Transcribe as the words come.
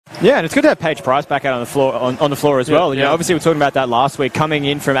Yeah, and it's good to have Paige Price back out on the floor on the floor as well. You know, obviously, we were talking about that last week, coming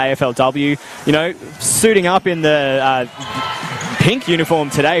in from AFLW, you know, suiting up in the pink uniform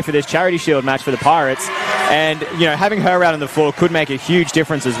today for this Charity Shield match for the Pirates. And, you know, having her out on the floor could make a huge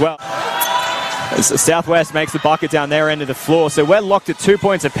difference as well. Southwest makes the bucket down their end of the floor, so we're locked at 2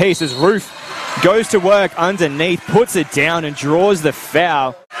 points apiece as Ruef goes to work underneath, puts it down and draws the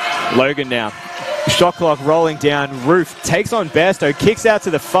foul. Logan now. Shot clock rolling down. Ruef takes on Bairstow, kicks out to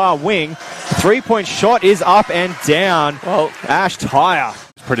the far wing. 3-point shot is up and down. Well, Ash Tyre.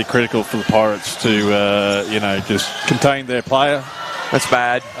 It's pretty critical for the Pirates to, you know, just contain their player. That's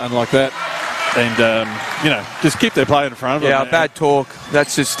bad. Unlike that. And, you know, just keep their player in front of them. Yeah, bad talk.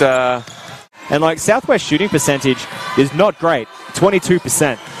 That's just... And, like, Southwest shooting percentage is not great.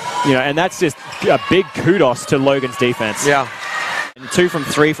 22%. You know, and that's just a big kudos to Logan's defense. Yeah. And 2 from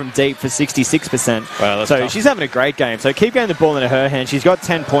 3 from deep for 66%. Wow, so tough. she's having a great game. So keep getting the ball into her hand. She's got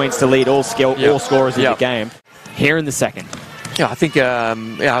 10 points to lead all scorers in the game. Here in the second. Yeah, I think,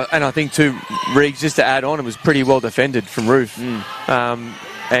 and I think too, Riggs, just to add on, it was pretty well defended from Ruef.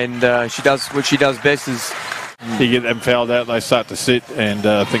 And she does what she does best is... You get them fouled out, they start to sit, and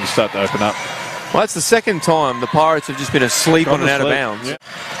things start to open up. Well, that's the second time the Pirates have just been asleep on and out of bounds. Yeah.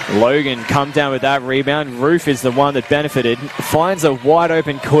 Logan come down with that rebound. Ruef is the one that benefited. Finds a wide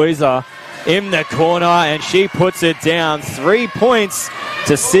open Koiza in the corner, and she puts it down. 3 points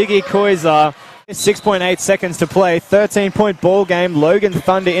to Siggy Koiza. 6.8 seconds to play. 13-point ball game. Logan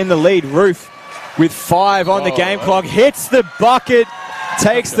Thunder in the lead. Ruef with 5 on the game clock. Hits the bucket.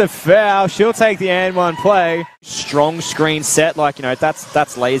 Takes the foul. She'll take the and one play. Strong screen set. Like, you know,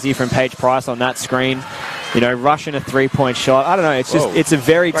 that's lazy from Paige Price on that screen. You know, rushing a 3-point shot. I don't know. It's just, it's a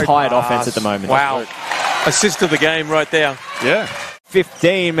very tight offense at the moment. Wow. Assist of the game right there. Yeah.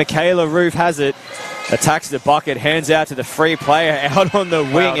 15. Mikaela Ruef has it. Attacks the bucket. Hands out to the free player out on the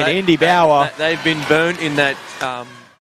wing. And Indy Bauer. They've been burnt in that...